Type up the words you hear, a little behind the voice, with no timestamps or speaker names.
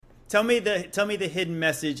tell me the hidden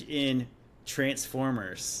message in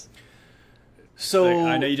Transformers. So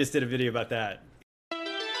like, I know you just did a video about that.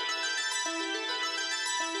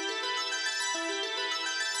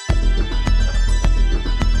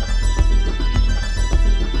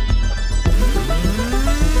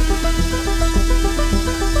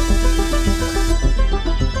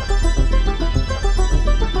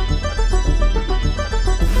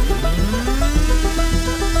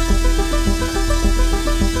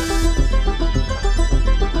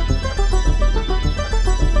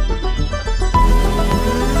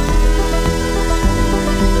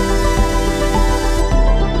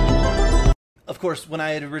 Of course, when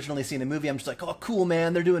I had originally seen the movie, I'm just like, oh, cool,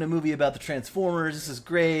 man. They're doing a movie about the Transformers. This is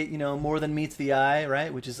great. You know, more than meets the eye,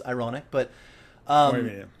 right? Which is ironic. But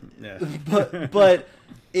Yeah. but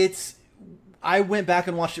it's... I went back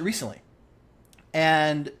and watched it recently.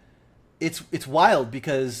 And it's wild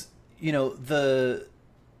because, you know, the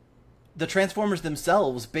Transformers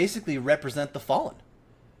themselves basically represent the fallen.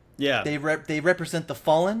 Yeah. They represent the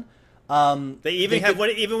fallen. They even have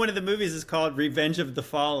even one of the movies is called Revenge of the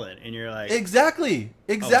Fallen, and you're like, exactly.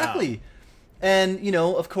 Oh, wow. And you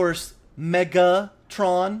know, of course,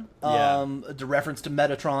 Megatron, the reference to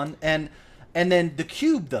Metatron, and then the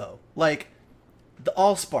cube, though, like the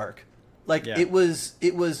Allspark, like it was.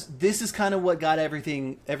 This is kind of what got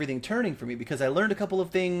everything turning for me, because I learned a couple of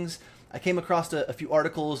things. I came across a few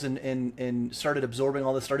articles and started absorbing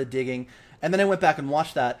all this, started digging, and then I went back and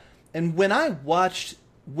watched that. And when I watched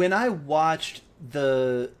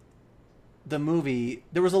the movie,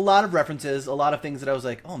 there was a lot of references, a lot of things that I was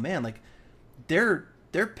like, oh man, like they're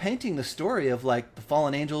painting the story of like the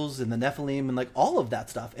fallen angels and the Nephilim and like all of that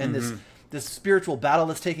stuff, and this spiritual battle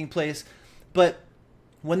that's taking place. But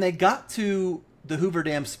when they got to the Hoover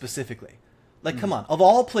Dam specifically, like, come on, of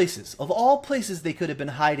all places they could have been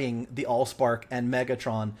hiding the Allspark and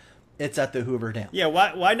Megatron, it's at the Hoover Dam. Yeah,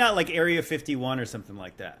 why not like Area 51 or something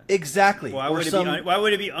like that? Exactly. Why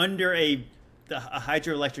would it be under a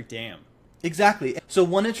hydroelectric dam? Exactly. So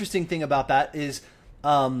one interesting thing about that is,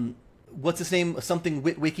 what's his name? Something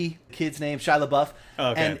Witwicky, kid's name, Shia LaBeouf.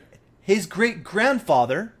 Oh, okay. And his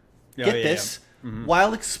great-grandfather,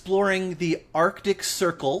 while exploring the Arctic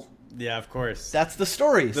Circle. Yeah, of course. That's the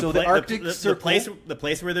story. The Arctic Circle. The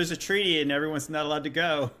place where there's a treaty and everyone's not allowed to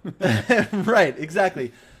go. Right,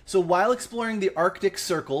 exactly. So while exploring the Arctic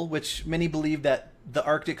Circle, which many believe that the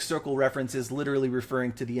Arctic Circle reference is literally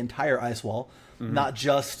referring to the entire ice wall, not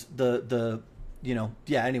just the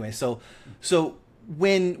anyway. So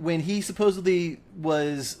when he supposedly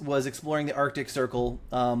was exploring the Arctic Circle,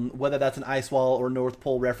 whether that's an ice wall or North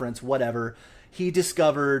Pole reference, whatever, he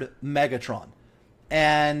discovered Megatron.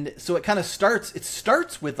 And so it kind of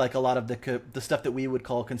starts with like a lot of the stuff that we would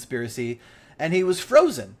call conspiracy, and he was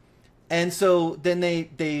frozen. And so then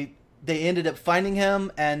they ended up finding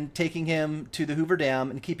him and taking him to the Hoover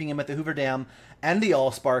Dam and keeping him at the Hoover Dam and the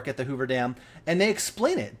Allspark at the Hoover Dam. And they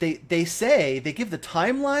explain it. They say, they give the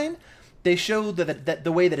timeline. They show that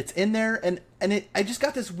the way that it's in there. And I just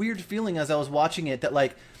got this weird feeling as I was watching it that,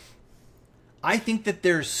 like, I think that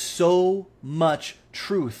there's so much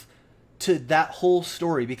truth to that whole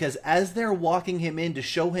story, because as they're walking him in to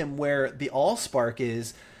show him where the Allspark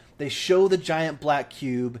is, they show the giant black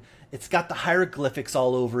cube. It's got the hieroglyphics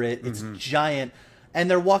all over it. It's giant. And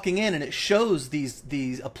they're walking in, and it shows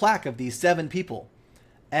a plaque of these 7 people.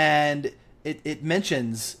 And it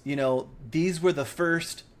mentions, you know, these were the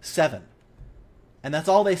first 7. And that's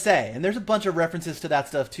all they say. And there's a bunch of references to that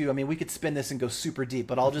stuff too. I mean, we could spin this and go super deep,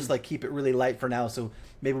 but I'll just like keep it really light for now, so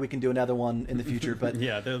maybe we can do another one in the future. But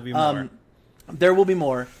yeah, there'll be more. There will be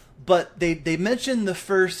more. But they mention the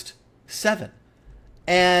first 7.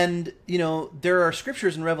 And, you know, there are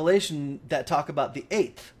scriptures in Revelation that talk about the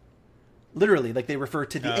 8th. Literally, like they refer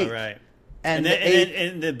to the 8th. Right. And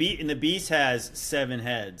the beast has 7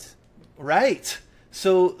 heads. Right.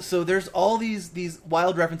 So there's all these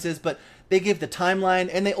wild references, but they give the timeline,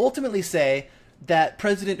 and they ultimately say that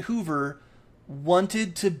President Hoover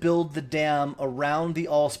wanted to build the dam around the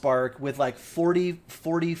Allspark with like 40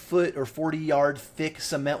 foot or 40 yard thick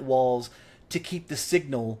cement walls to keep the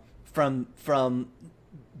signal from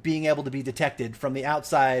being able to be detected from the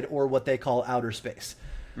outside, or what they call outer space.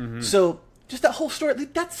 So just that whole story,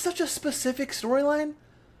 that's such a specific storyline.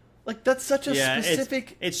 Like, that's such a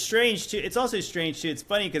specific... It's strange, too. It's also strange, too. It's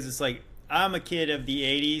funny because it's like, I'm a kid of the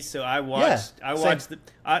 80s, so I watched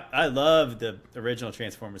I love the original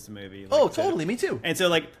Transformers movie. Like, totally, me too. And so,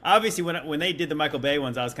 like, obviously when they did the Michael Bay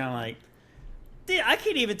ones, I was kind of like, dude, I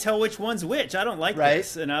can't even tell which one's which. I don't like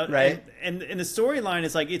this. And and the storyline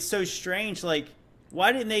is like, it's so strange. Like,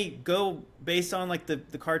 why didn't they go based on like the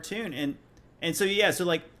cartoon? And so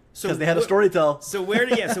like because they had a story to tell. So where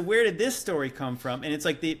did this story come from? And it's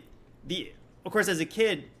like the of course, as a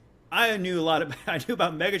kid, I knew about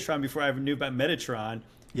Megatron before I ever knew about Metatron.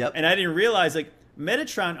 Yep. And I didn't realize like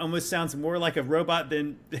Metatron almost sounds more like a robot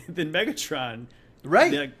than Megatron.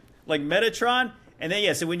 Right. Like Metatron. And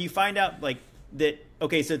then so when you find out like that,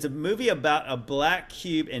 okay, so it's a movie about a black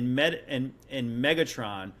cube and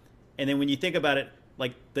Megatron, and then when you think about it,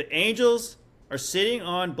 like the angels are sitting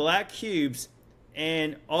on black cubes,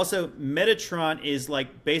 and also Metatron is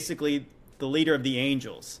like basically the leader of the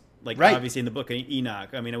angels, like obviously in the book of Enoch.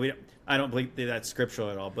 I mean, I don't believe that's scriptural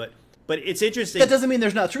at all, but it's interesting. That doesn't mean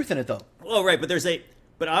there's not truth in it, though. Oh, right,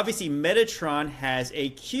 but obviously Metatron has a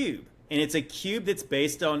cube, and it's a cube that's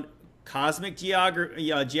based on cosmic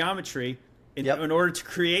geometry in order to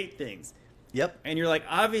create things. Yep. And you're like,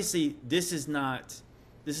 obviously, this is not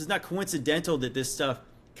coincidental that this stuff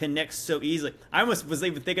connects so easily. I almost was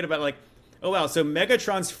even thinking about like, oh wow, so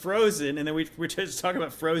Megatron's frozen, and then we're just talking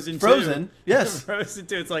about Frozen 2. Yes. Frozen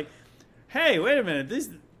 2. It's like, hey, wait a minute. This,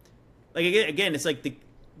 like again, it's like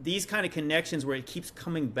these kind of connections where it keeps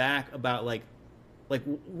coming back about like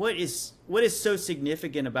what is so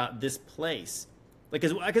significant about this place? Like,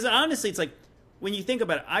 because honestly, it's like when you think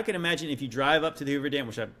about it, I can imagine if you drive up to the Hoover Dam,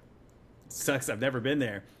 which sucks, I've never been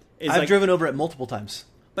there. I've driven over it multiple times.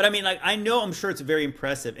 But I mean, like, I'm sure it's very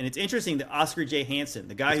impressive, and it's interesting that Oscar J. Hansen,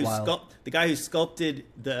 the guy who sculpted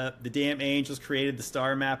the damn angels, created the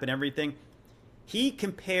star map and everything, he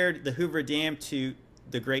compared the Hoover Dam to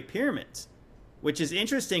the Great Pyramids, which is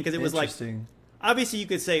interesting because it was like, obviously you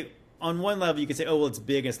could say on one level you could say, oh well, it's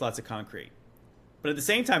big and it's lots of concrete, but at the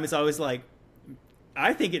same time it's always like,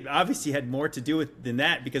 I think it obviously had more to do with than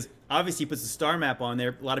that, because obviously he puts the star map on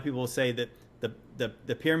there. A lot of people will say that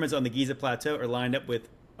the pyramids on the Giza Plateau are lined up with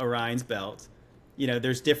Orion's belt. You know,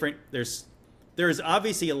 there's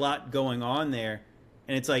obviously a lot going on there,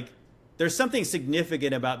 and it's like there's something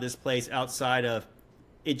significant about this place outside of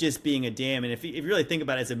it just being a dam. And if you really think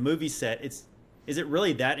about it as a movie set, is it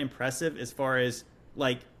really that impressive as far as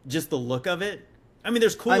like just the look of it? I mean,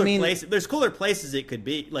 there's cooler places it could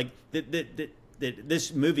be, like that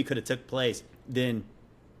this movie could have took place than,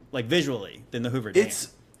 like, visually, than the Hoover Dam.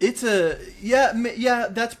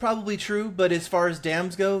 That's probably true, but as far as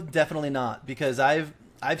dams go, definitely not, because I've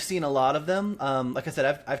seen a lot of them. Like I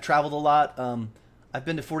said, I've traveled a lot. I've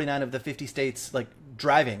been to 49 of the 50 states, like,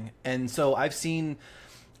 driving, and so I've seen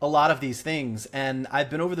a lot of these things, and I've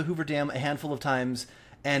been over the Hoover Dam a handful of times,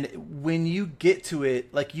 and when you get to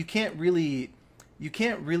it, like, you can't really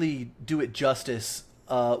do it justice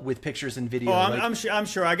with pictures and video. Oh, I'm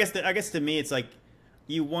sure. I guess to me, it's like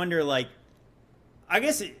you wonder. Like, I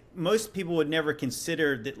guess most people would never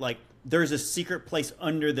consider that. Like, there's a secret place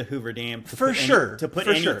under the Hoover Dam to put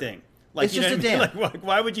anything. Like, it's just a dam. Like,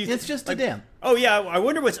 why would you? It's just a dam. Oh yeah, I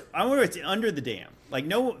wonder what's under the dam. Like,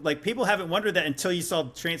 no, like people haven't wondered that until you saw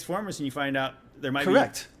Transformers and you find out there might be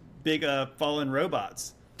big fallen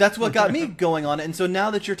robots. That's what got me going on it. And so now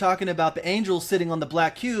that you're talking about the angels sitting on the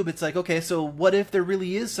black cube, it's like, okay, so what if there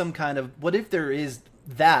really is what if there is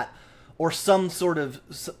that, or some sort of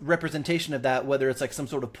representation of that, whether it's like some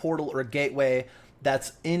sort of portal or a gateway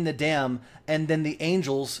that's in the dam, and then the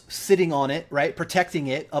angels sitting on it, right, protecting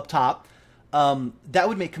it up top, that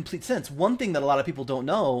would make complete sense. One thing that a lot of people don't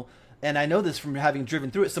know, and I know this from having driven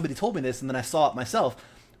through it, somebody told me this, and then I saw it myself.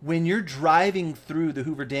 When you're driving through the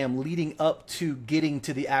Hoover Dam, leading up to getting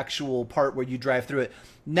to the actual part where you drive through it,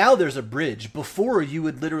 now there's a bridge. Before, you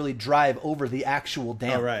would literally drive over the actual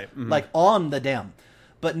dam, like on the dam.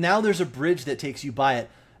 But now there's a bridge that takes you by it.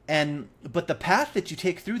 But the path that you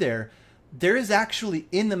take through there is actually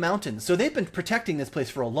in the mountains. So they've been protecting this place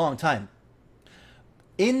for a long time.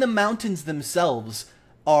 In the mountains themselves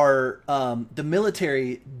are the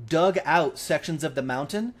military dug out sections of the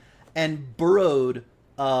mountain and burrowed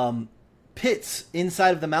pits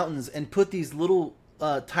inside of the mountains and put these little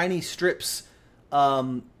tiny strips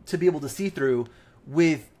to be able to see through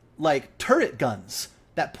with like turret guns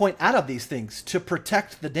that point out of these things to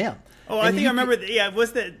protect the dam. Oh, I think I remember. Yeah,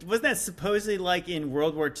 wasn't that supposedly like in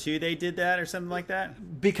World War II they did that or something like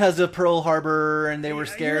that? Because of Pearl Harbor, and they were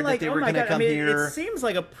scared that they were going to come here. It seems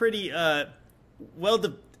like a pretty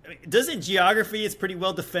doesn't geography is pretty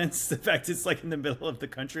well defense the fact it's like in the middle of the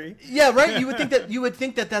country? Yeah, right. You would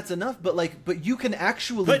think that that's enough, but you can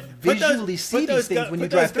actually visually see these things when you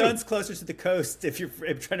drive through. Put those guns closer to the coast if you're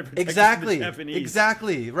trying to protect exactly the Japanese.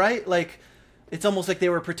 Exactly, right? Like, it's almost like they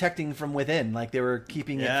were protecting from within, like they were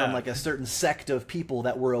keeping it from like a certain sect of people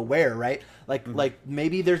that were aware, right? Like like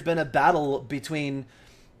maybe there's been a battle between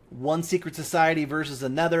one secret society versus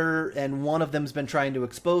another, and one of them's been trying to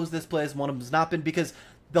expose this place, one of them's not been, because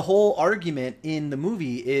the whole argument in the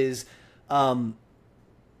movie is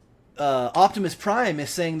Optimus Prime is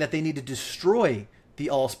saying that they need to destroy the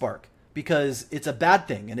Allspark because it's a bad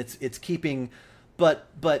thing and it's keeping.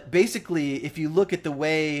 But basically, if you look at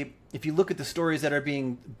the stories that are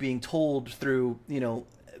being told through,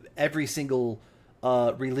 every single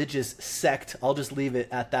religious sect, I'll just leave it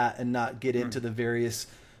at that and not get into the various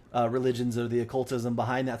religions or the occultism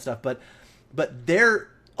behind that stuff. But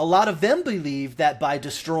a lot of them believe that by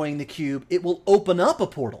destroying the cube, it will open up a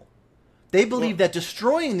portal. They believe that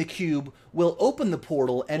destroying the cube will open the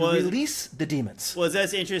portal and release the demons. Well,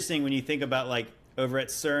 that's interesting when you think about, like, over at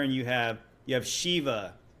CERN you have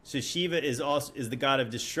Shiva. So Shiva is the god of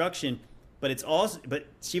destruction, but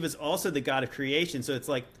Shiva's also the god of creation. So it's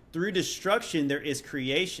like through destruction there is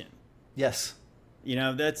creation. Yes.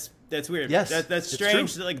 That's weird. Yes. That's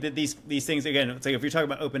strange. Like that these things, again, it's like if you're talking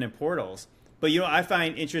about opening portals. But I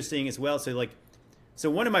find interesting as well. So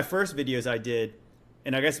one of my first videos I did,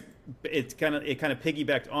 and I guess it kind of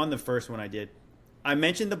piggybacked on the first one I did. I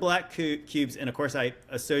mentioned the black cubes, and of course I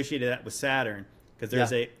associated that with Saturn because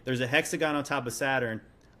there's a hexagon on top of Saturn.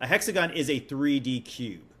 A hexagon is a 3D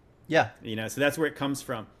cube. Yeah. So that's where it comes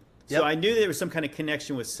from. So I knew there was some kind of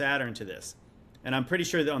connection with Saturn to this, and I'm pretty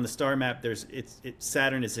sure that on the star map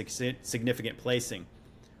Saturn is a significant placing.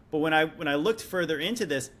 But when I looked further into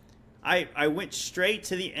this, I went straight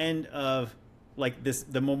to the end of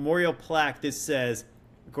the memorial plaque. This says,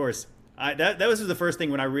 of course, that was the first thing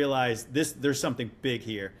when I realized there's something big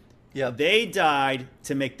here. Yeah. They died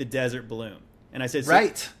to make the desert bloom. And I said,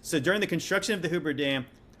 right. So during the construction of the Hoover Dam,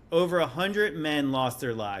 over 100 men lost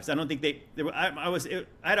their lives. I don't think I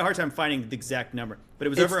had a hard time finding the exact number, but it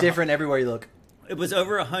was over. It's different everywhere you look. It was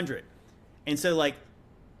over 100. And so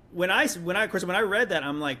when I read that,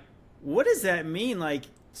 I'm like, what does that mean?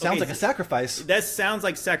 Sounds like a sacrifice. That sounds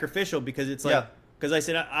like sacrificial because it's like, because I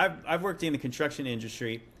said, I've worked in the construction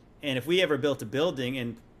industry, and if we ever built a building,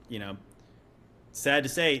 and, sad to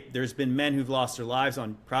say, there's been men who've lost their lives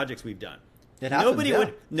on projects we've done. It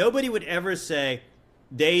happens, Nobody would ever say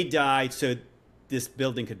they died so this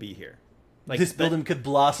building could be here. This building could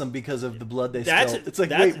blossom because of the blood they spilled. It's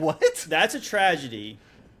like, wait, what? That's a tragedy.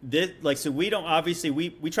 So we don't, obviously,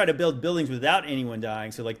 we try to build buildings without anyone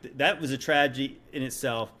dying. So that was a tragedy in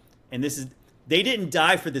itself. And they didn't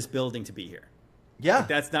die for this building to be here. Yeah.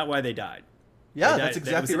 That's not why they died. Yeah, that's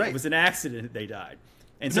exactly right. It was an accident they died.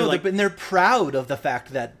 And so they're proud of the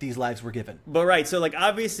fact that these lives were given. But right, so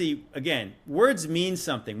obviously, again, words mean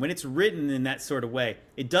something. When it's written in that sort of way,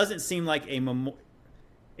 it doesn't seem like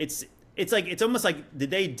it's almost like,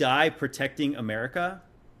 did they die protecting America?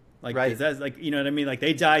 Right. That's you know what I mean?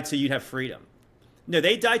 They died so you'd have freedom. No,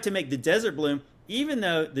 they died to make the desert bloom, even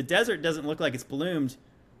though the desert doesn't look like it's bloomed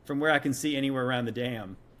from where I can see anywhere around the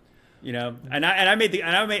dam. And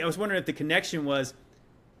I was wondering if the connection was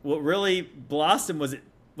what really blossomed.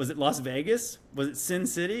 Was it Las Vegas? Was it Sin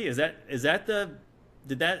City? Is that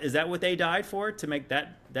what they died for, to make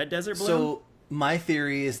that desert bloom? So my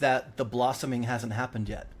theory is that the blossoming hasn't happened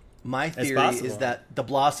yet. My theory is that the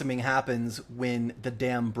blossoming happens when the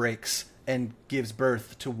dam breaks and gives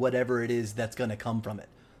birth to whatever it is that's going to come from it.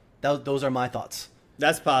 Those are my thoughts.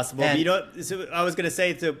 That's possible. And, so I was going to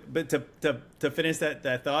say, to finish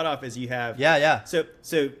that thought off, is you have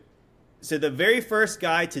So the very first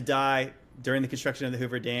guy to die during the construction of the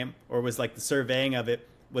Hoover Dam, or was the surveying of it,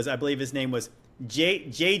 was, I believe his name was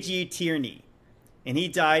J.G. Tierney, and he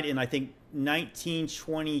died in, I think,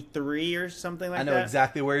 1923 or something like that. I know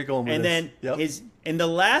exactly where you're going with this. And then and the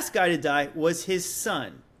last guy to die was his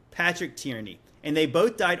son, Patrick Tierney, and they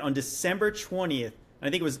both died on December 20th. I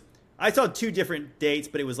think it was, I saw two different dates,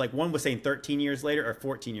 but it was one was saying 13 years later or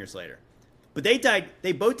 14 years later. But they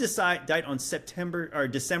both died on December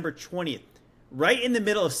 20th, right in the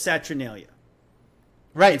middle of Saturnalia.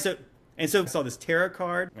 Right. And so I saw this tarot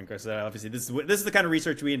card. And of course, obviously, this is the kind of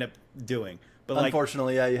research we end up doing. But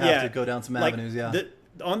unfortunately, you have to go down some avenues. Yeah.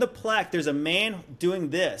 On the plaque, there's a man doing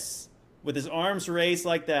this with his arms raised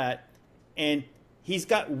like that, and he's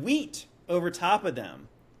got wheat over top of them,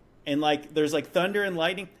 and there's thunder and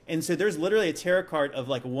lightning, and so there's literally a tarot card of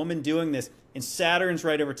a woman doing this, and Saturn's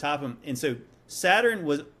right over top of him, and so Saturn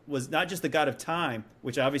was not just the god of time,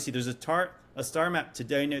 which obviously there's a star map to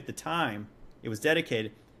denote the time it was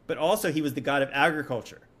dedicated, but also he was the god of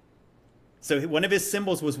agriculture. So one of his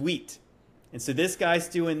symbols was wheat. And so this guy's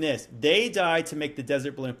doing this. They died to make the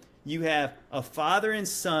desert bloom. You have a father and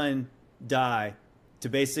son die to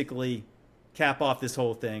basically cap off this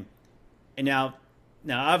whole thing. And now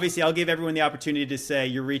obviously I'll give everyone the opportunity to say,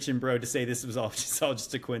 you're reaching, bro, to say this was all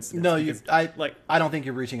just a coincidence. No, I don't think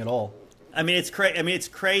you're reaching at all. I mean, it's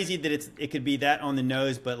crazy that it could be that on the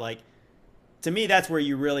nose, but like, to me, that's where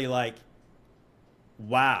you really like,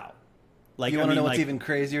 wow. Like, you want to know what's even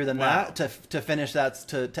crazier than wow. that? To finish that,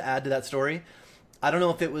 to add to that story, I don't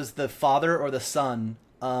know if it was the father or the son,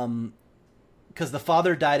 because the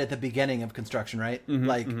father died at the beginning of construction, right?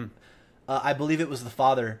 I believe it was the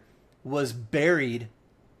father, was buried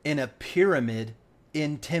in a pyramid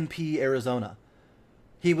in Tempe, Arizona.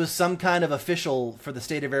 He was some kind of official for the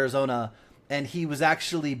state of Arizona, and he was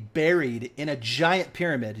actually buried in a giant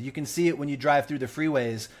pyramid. You can see it when you drive through the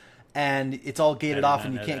freeways, and it's all gated off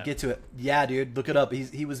and you can't get to it. Yeah, dude, look it up.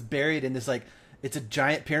 He was buried in this, like, it's a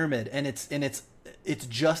giant pyramid, and it's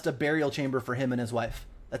just a burial chamber for him and his wife.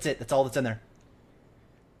 That's it. That's all that's in there.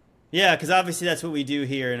 Yeah, because obviously that's what we do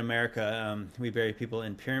here in America. We bury people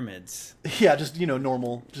in pyramids. Yeah, just,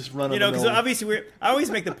 normal, just run. Because obviously I always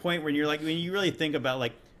make the point when you really think about,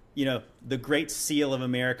 like, the Great Seal of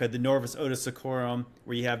America, the Norvis Otis Seclorum,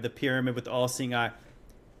 where you have the pyramid with the all-seeing eye.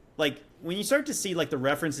 Like, when you start to see, like, the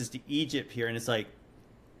references to Egypt here, and it's like,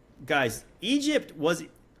 guys, Egypt was.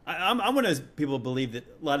 I'm one of those people who believe that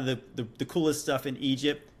a lot of the coolest stuff in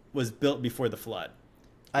Egypt was built before the flood.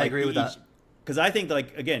 I agree with that. Because I think,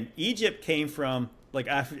 like, again, Egypt came from, like,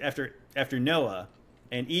 after Noah,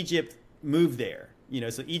 and Egypt moved there.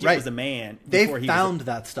 So Egypt was a man. They found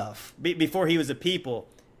that stuff. Before he was a people.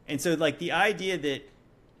 And so, like, the idea that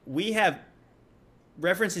we have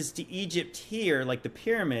references to Egypt here, like the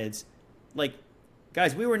pyramids, like,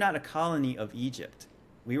 guys, we were not a colony of Egypt.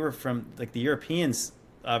 We were from, like, the Europeans.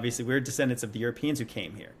 Obviously, we're descendants of the Europeans who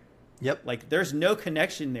came here. Yep. Like, there's no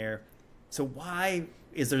connection there. So why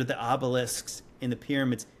is there the obelisks in the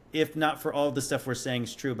pyramids, if not for all the stuff we're saying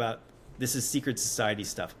is true about this is secret society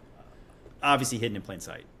stuff, obviously hidden in plain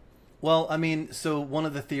sight? Well, I mean, so one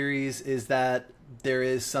of the theories is that there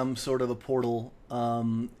is some sort of a portal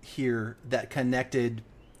here that connected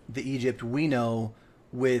the Egypt we know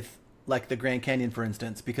with, like, the Grand Canyon, for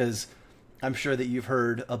instance, because I'm sure that you've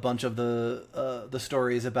heard a bunch of the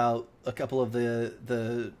stories about a couple of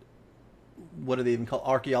the what do they even call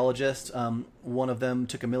archaeologists? One of them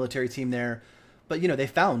took a military team there, but they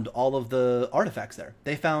found all of the artifacts there.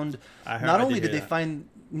 They found not only did they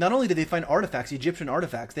find artifacts, Egyptian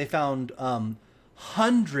artifacts, they found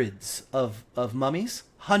hundreds of mummies,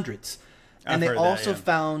 hundreds, and they also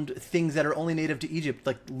found things that are only native to Egypt,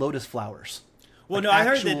 like lotus flowers. Well, like no, I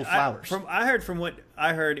heard that flowers. from what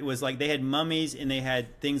I heard, it was like they had mummies and they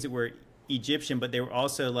had things that were Egyptian, but they were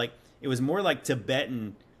also, like, it was more like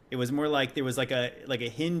Tibetan. It was more like there was like a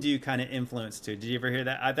Hindu kind of influence to it. Did you ever hear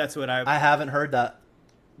that? That's what I haven't heard that.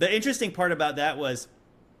 The interesting part about that was,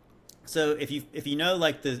 so if you know,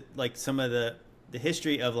 like, some of the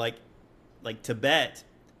history of like Tibet,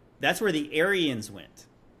 that's where the Aryans went,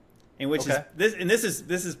 and which is this, and this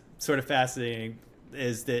is sort of fascinating,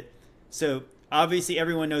 is that, so obviously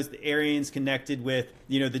everyone knows the Aryans connected with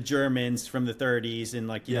the Germans from the 30s, and,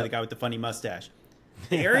 like, the guy with the funny mustache.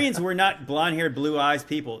 The Aryans were not blonde-haired, blue-eyed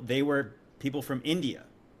people. They were people from India.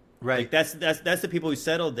 Right. Like, that's the people who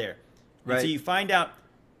settled there. Right. And so you find out,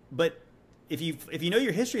 but if you know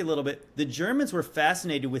your history a little bit, the Germans were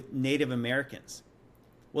fascinated with Native Americans.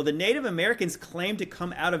 Well, the Native Americans claimed to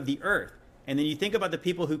come out of the earth. And then you think about the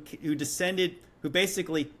people who descended, who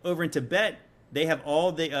basically, over in Tibet, they have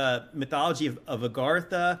all the mythology of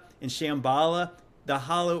Agartha and Shambhala, the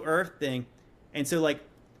hollow earth thing. And so, like,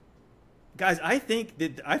 guys, I think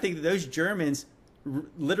that those Germans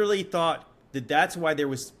literally thought that that's why there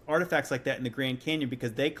was artifacts like that in the Grand Canyon,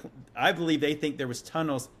 because I believe they think there was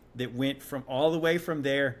tunnels that went from all the way from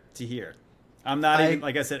there to here. I'm not even,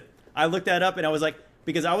 like I said, I looked that up and I was like,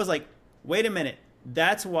 wait a minute,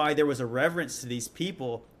 that's why there was a reverence to these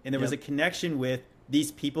people, and there was a connection with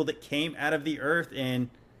these people that came out of the earth. And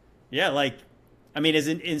yeah, like, I mean, as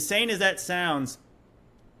insane as that sounds,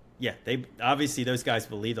 yeah, they obviously, those guys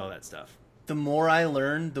believed all that stuff. The more I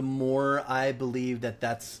learn, the more I believe that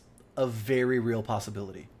that's a very real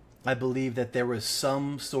possibility. I believe that there was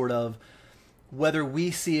some sort of, whether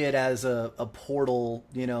we see it as a portal,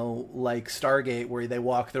 like Stargate, where they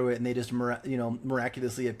walk through it and they just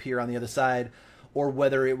miraculously appear on the other side, or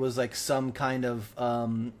whether it was like some kind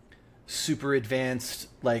of super advanced,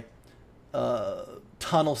 like,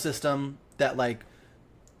 tunnel system that, like,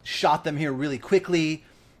 shot them here really quickly.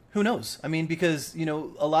 Who knows? I mean, because,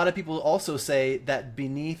 a lot of people also say that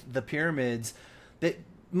beneath the pyramids, that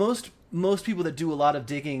most people that do a lot of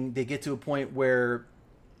digging, they get to a point where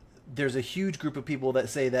there's a huge group of people that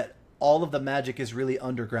say that all of the magic is really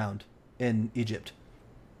underground in Egypt.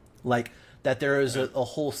 Like, that there is a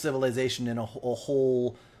whole civilization and a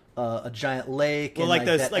whole a giant lake. Well, and like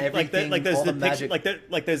those, that like those all the depictions, magic.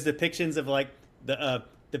 like those depictions of like the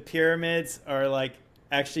pyramids are like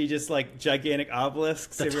actually just like gigantic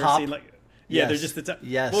obelisks. The Have you top. ever seen like? Yeah, Yes. they're just the top.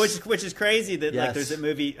 Yes. Well, which is crazy that like Yes. there's that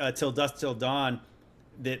movie Till Dusk Till Dawn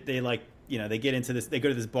that they like they get into this, they go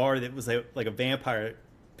to this bar that was like a vampire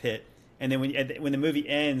pit, and then when the movie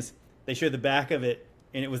ends they show the back of it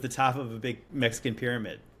and it was the top of a big Mexican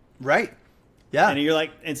pyramid. Right. Yeah. And you're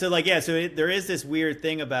like, and so like, yeah, so there is this weird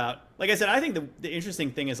thing about, like I said, I think the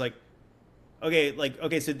interesting thing is like, okay,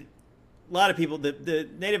 so a lot of people, the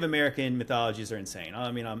Native American mythologies are insane.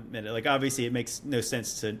 I mean, like obviously it makes no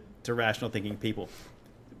sense to rational thinking people,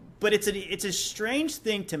 but it's a strange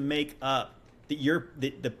thing to make up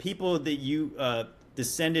that the people that you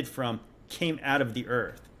descended from came out of the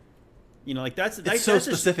earth. Like that's so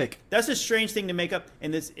specific. That's a strange thing to make up.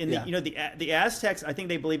 And the Aztecs, I think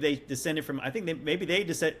they believe they descended from. I think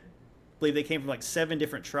believe they came from like 7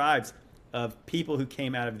 different tribes of people who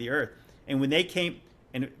came out of the earth. And when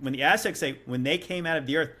the Aztecs say when they came out of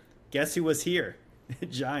the earth, guess who was here?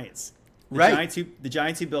 Giants. The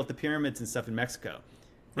giants who built the pyramids and stuff in Mexico.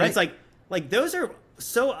 And it's like those are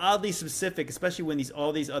so oddly specific, especially when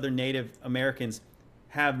all these other Native Americans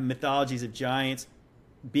have mythologies of giants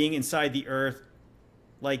being inside the earth.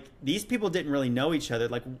 Like these people didn't really know each other.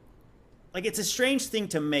 Like it's a strange thing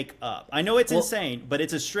to make up. I know it's insane, but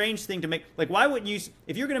it's a strange thing to make. Like, why wouldn't you?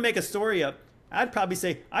 If you're going to make a story up, I'd probably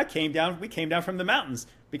say we came down from the mountains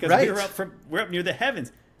because we're up near the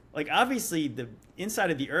heavens. Like obviously the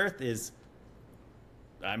inside of the earth is.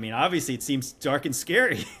 I mean, obviously it seems dark and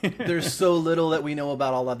scary. There's so little that we know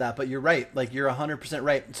about all of that, but you're right. Like you're 100%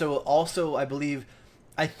 right. So also, I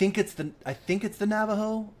think it's the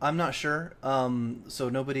Navajo. I'm not sure. So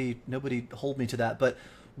nobody hold me to that. But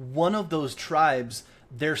one of those tribes,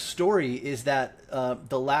 their story is that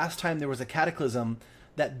the last time there was a cataclysm,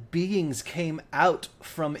 that beings came out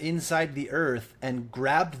from inside the earth and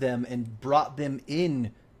grabbed them and brought them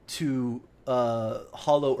in to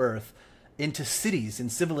Hollow Earth, into cities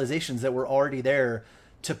and civilizations that were already there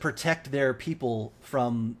to protect their people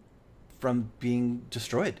from being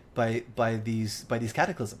destroyed by these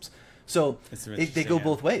cataclysms. So they go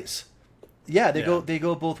both ways. Yeah, they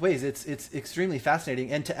go both ways. It's extremely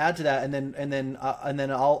fascinating. And to add to that, and then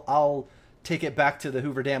I'll take it back to the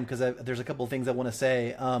Hoover Dam because there's a couple of things I want to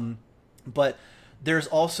say. But there's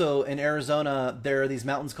also in Arizona there are these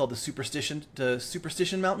mountains called the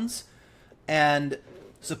Superstition Mountains, and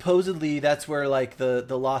supposedly that's where like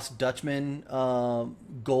the Lost Dutchman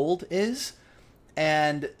gold is,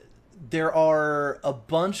 and there are a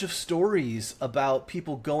bunch of stories about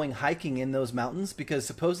people going hiking in those mountains because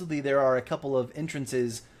supposedly there are a couple of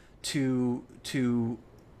entrances to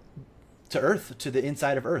Earth, to the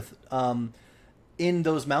inside of Earth, in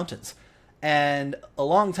those mountains. And a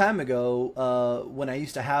long time ago, when I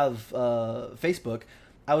used to have Facebook,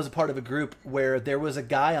 I was a part of a group where there was a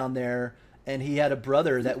guy on there and he had a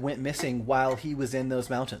brother that went missing while he was in those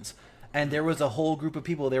mountains. And there was a whole group of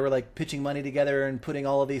people. They were like pitching money together and putting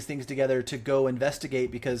all of these things together to go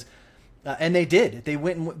investigate because, and they did. They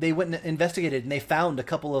went and investigated, and they found a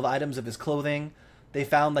couple of items of his clothing. They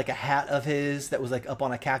found like a hat of his that was like up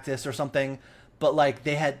on a cactus or something. But like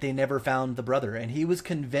they never found the brother, and he was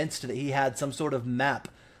convinced that he had some sort of map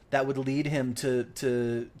that would lead him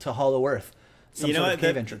to Hollow Earth, some sort of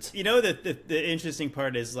cave entrance. The interesting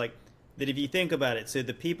part is like that if you think about it. So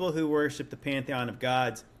the people who worship the pantheon of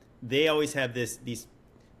gods, they always have these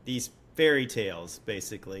fairy tales,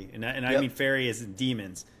 basically, and I mean fairy as in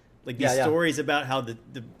demons, like these stories about how the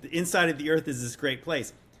inside of the earth is this great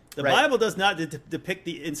place. The Bible does not depict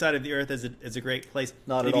the inside of the earth as a great place.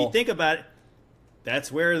 Not at all. If you think about it,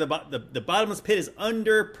 that's where the bottomless pit is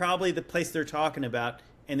under probably the place they're talking about,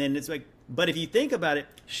 and then it's like. But if you think about it,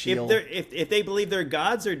 if they believe their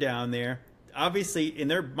gods are down there, obviously in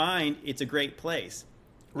their mind it's a great place.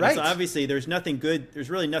 Right. So obviously there's nothing good. There's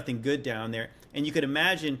really nothing good down there. And you could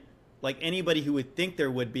imagine, like anybody who would think there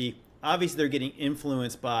would be, obviously they're getting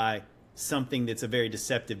influenced by something that's a very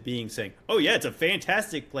deceptive being saying, "Oh yeah, it's a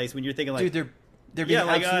fantastic place." When you're thinking like, dude, they're being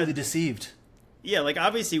absolutely deceived. Yeah, like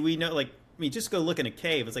obviously we know. Like, I mean, just go look in a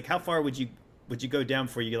cave. It's like, how far would you go down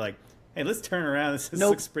before you get like, hey, let's turn around. This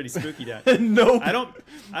looks pretty spooky down. Nope. I don't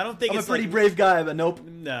think I'm it's a pretty brave guy, but nope.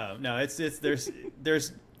 No. It's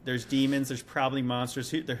there's demons. There's probably monsters.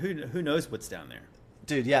 Who knows what's down there?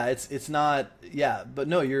 Dude, yeah, it's not. Yeah, but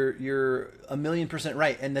no, you're 1,000,000%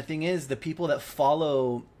 right. And the thing is, the people that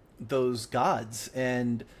follow those gods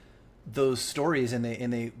and those stories, and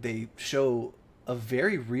they show a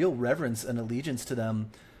very real reverence and allegiance to them.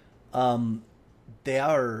 They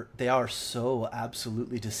are so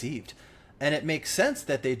absolutely deceived. And it makes sense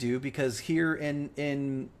that they do, because here in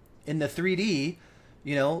the 3D,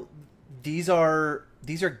 you know, these are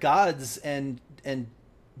gods and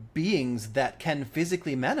beings that can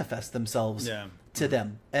physically manifest themselves to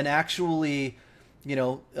them. And actually, you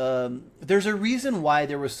know, there's a reason why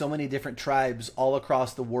there were so many different tribes all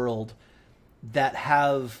across the world that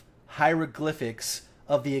have hieroglyphics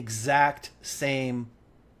of the exact same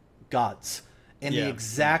gods and the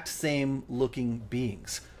exact same looking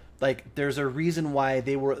beings. Like, there's a reason why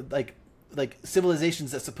they were like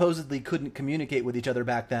civilizations that supposedly couldn't communicate with each other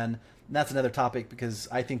back then. And that's another topic, because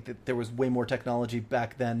I think that there was way more technology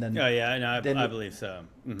back then than I believe so.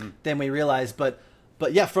 Than we realized. But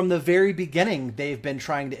yeah, from the very beginning, they've been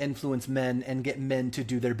trying to influence men and get men to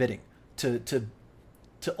do their bidding, to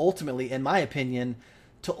ultimately, in my opinion,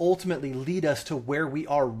 to ultimately lead us to where we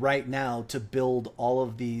are right now, to build all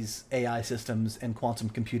of these AI systems and quantum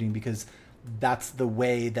computing, because that's the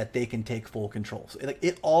way that they can take full control. So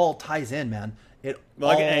it all ties in, man. It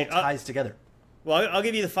ties together. Well, I'll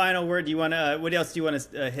give you the final word. Do you want to? What else do you want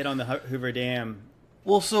to hit on the Hoover Dam?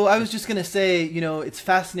 Well, so I was just gonna say, you know, it's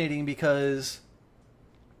fascinating because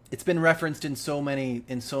it's been referenced in so many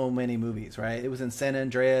movies, right? It was in San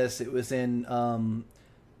Andreas. It was in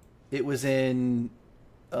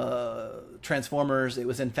Transformers. It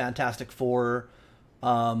was in Fantastic Four.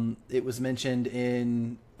 It was mentioned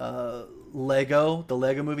in Lego, the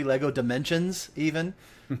Lego movie, Lego Dimensions, even.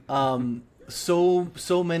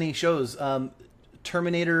 So many shows.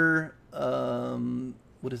 Terminator,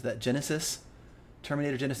 what is that? Genesis?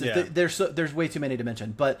 Terminator Genesis. Yeah. There's way too many to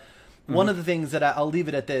mention. But one of the things that I'll leave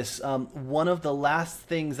it at this, one of the last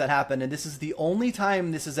things that happened, and this is the only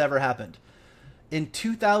time this has ever happened. In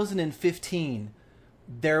 2015,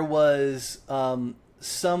 there was I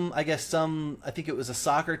think it was a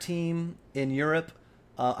soccer team in Europe.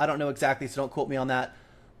 I don't know exactly, so don't quote me on that.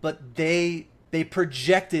 But they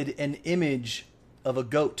projected an image of a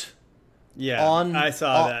goat. Yeah, I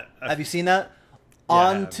saw that. Have you seen that? Yeah.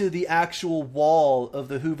 Onto the actual wall of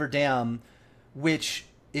the Hoover Dam, which,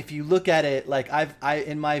 if you look at it, like I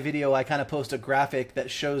in my video, I kind of post a graphic that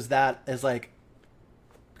shows that as like,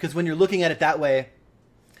 because when you're looking at it that way,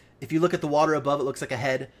 if you look at the water above, it looks like a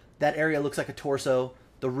head. That area looks like a torso.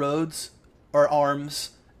 The roads are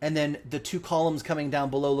arms, and then the two columns coming down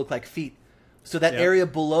below look like feet. So that area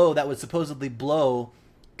below that would supposedly blow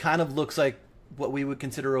kind of looks like what we would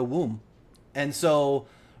consider a womb. And so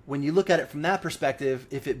when you look at it from that perspective,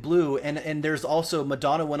 if it blew, and there's also,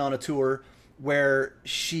 Madonna went on a tour where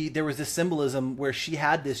there was this symbolism where she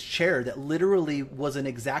had this chair that literally was an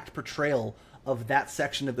exact portrayal of that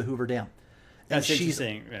section of the Hoover Dam. That's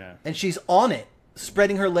interesting, yeah. And she's on it,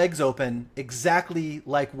 spreading her legs open, exactly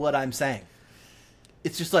like what I'm saying.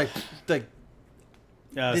 It's just like so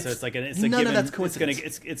it's like none of that's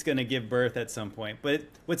coincidence. It's gonna give birth at some point. But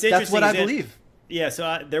what's interesting? That's what I believe. Yeah.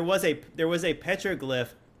 So there was a petroglyph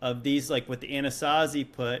of these, like what the Anasazi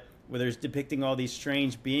put, where there's depicting all these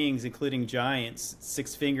strange beings, including giants,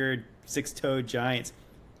 6-fingered, 6-toed giants.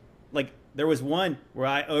 Like, there was one where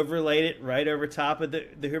I overlaid it right over top of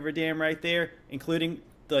the Hoover Dam right there, including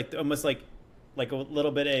almost like a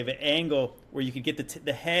little bit of an angle where you could get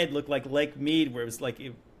the head look like Lake Mead, where it was like.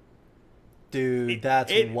 Dude,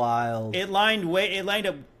 that's wild. It lined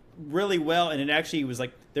up really well, and it actually was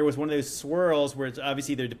like there was one of those swirls where it's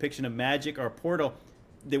obviously their depiction of magic or a portal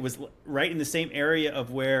that was right in the same area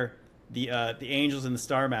of where the angels and the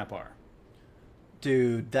star map are.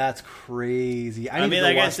 Dude, that's crazy. I need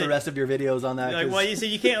to watch the rest of your videos on that. Well, you see,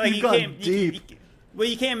 you can't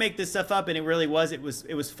you can't make this stuff up, and it really was. It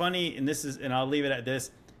was funny, and I'll leave it at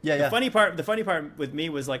this. Yeah, the funny part with me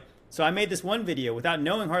was like, so I made this one video without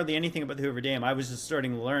knowing hardly anything about the Hoover Dam. I was just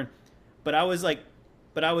starting to learn, but I was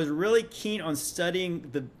really keen on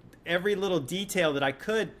studying every little detail that I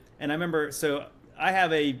could. And I remember, so I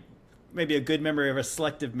have maybe a good memory of a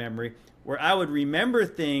selective memory, where I would remember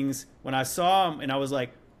things when I saw them, and I was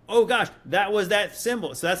like, oh gosh, that was that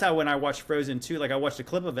symbol. So that's how when I watched Frozen 2, like I watched a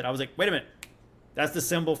clip of it, I was like, wait a minute, that's the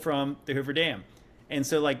symbol from the Hoover Dam. And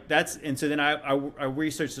so then I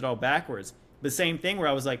researched it all backwards. The same thing where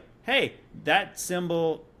I was like, hey, that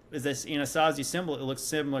symbol is this Anasazi symbol. It looks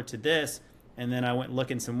similar to this. And then I went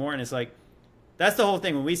looking some more, and it's like, that's the whole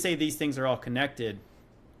thing. When we say these things are all connected,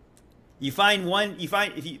 if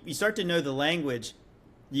you start to know the language,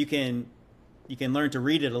 you can learn to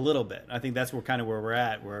read it a little bit. I think that's where we're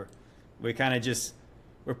at, where we kind of just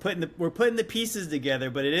we're putting the pieces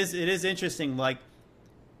together. But it is interesting, like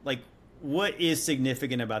what is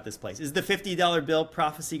significant about this place? Is the $50 bill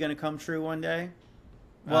prophecy going to come true one day?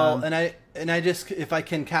 Well, and I just, if I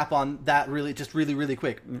can cap on that really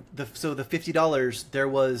quick. So the $50,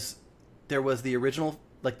 there was the original,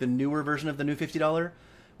 like the newer version of the new $50,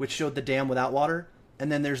 which showed the dam without water,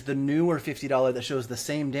 and then there's the newer $50 that shows the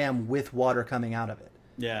same dam with water coming out of it.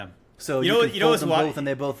 Yeah. So you can fold them both, and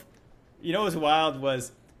they both. You know what was wild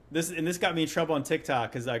was this, and this got me in trouble on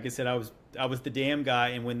TikTok because, like I said, I was the dam guy,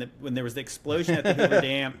 and when there was the explosion at the Hoover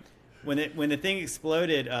Dam, when the thing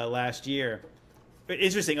exploded last year,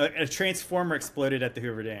 interesting, a transformer exploded at the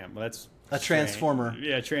Hoover Dam. Well, that's a transformer.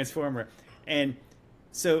 Yeah, a transformer, and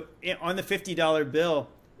so on the $50 bill,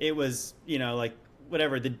 it was like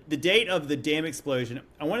whatever the date of the dam explosion.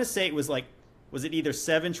 I want to say it was like, was it either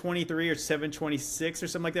 7/23 or 7/26 or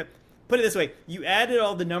something like that? Put it this way, you added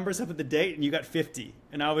all the numbers up at the date and you got 50.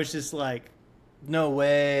 And I was just like... No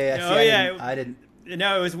way. I didn't...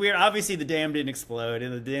 No, it was weird. Obviously, the dam didn't explode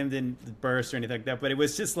and the dam didn't burst or anything like that. But it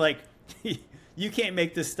was just like, you can't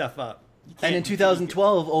make this stuff up. And in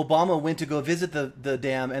 2012, Obama went to go visit the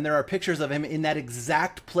dam, and there are pictures of him in that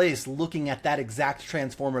exact place looking at that exact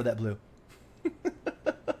transformer that blew.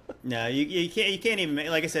 No, you can't even make...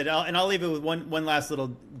 Like I said, I'll leave it with one last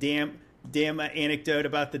little dam anecdote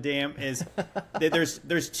about the dam is that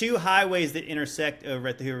there's two highways that intersect over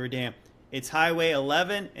at the Hoover Dam. It's Highway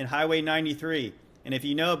 11 and Highway 93. And if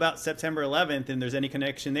you know about September 11th and there's any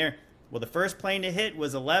connection there, well, the first plane to hit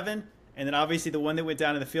was 11, and then obviously the one that went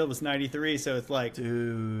down in the field was 93. So it's like,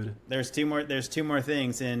 dude, there's two more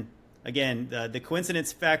things. And again, the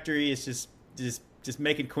coincidence factory is just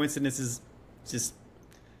making coincidences just.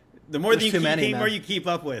 The more that you keep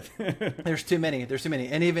up with. There's too many.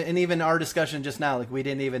 And even our discussion just now, like we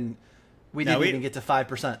didn't even get to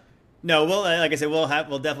 5%. No, well, like I said, we'll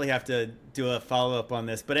definitely have to do a follow up on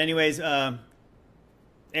this. But anyways, Aaron,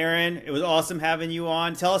 it was awesome having you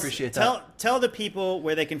on. Tell the people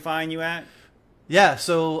where they can find you at. Yeah,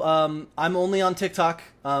 so I'm only on TikTok.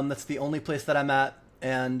 That's the only place that I'm at,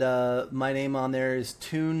 and my name on there is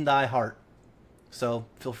Tune Thy Heart. So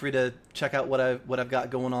feel free to check out what I've got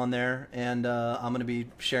going on there, and I'm going to be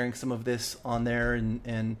sharing some of this on there,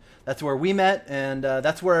 and that's where we met, and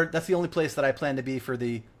that's the only place that I plan to be for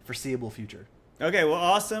the foreseeable future. Okay, well,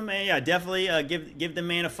 awesome, and yeah, definitely give the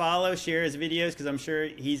man a follow, share his videos, because I'm sure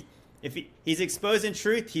if he's exposing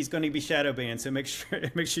truth, he's going to be shadow banned. So make sure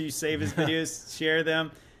you save his videos, share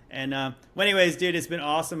them. And well, anyways, dude, it's been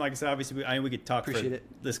awesome. Like I said, obviously, we could talk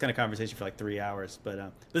this kind of conversation for like 3 hours,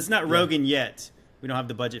 but it's not Rogan yet. We don't have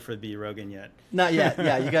the budget for the Rogan yet. Not yet.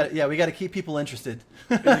 Yeah, we got to keep people interested.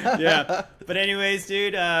 Yeah. But anyways,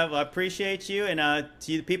 dude, well, I appreciate you. And to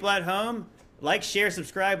the people at home, like, share,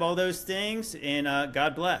 subscribe, all those things. And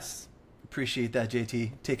God bless. Appreciate that,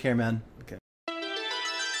 JT. Take care, man.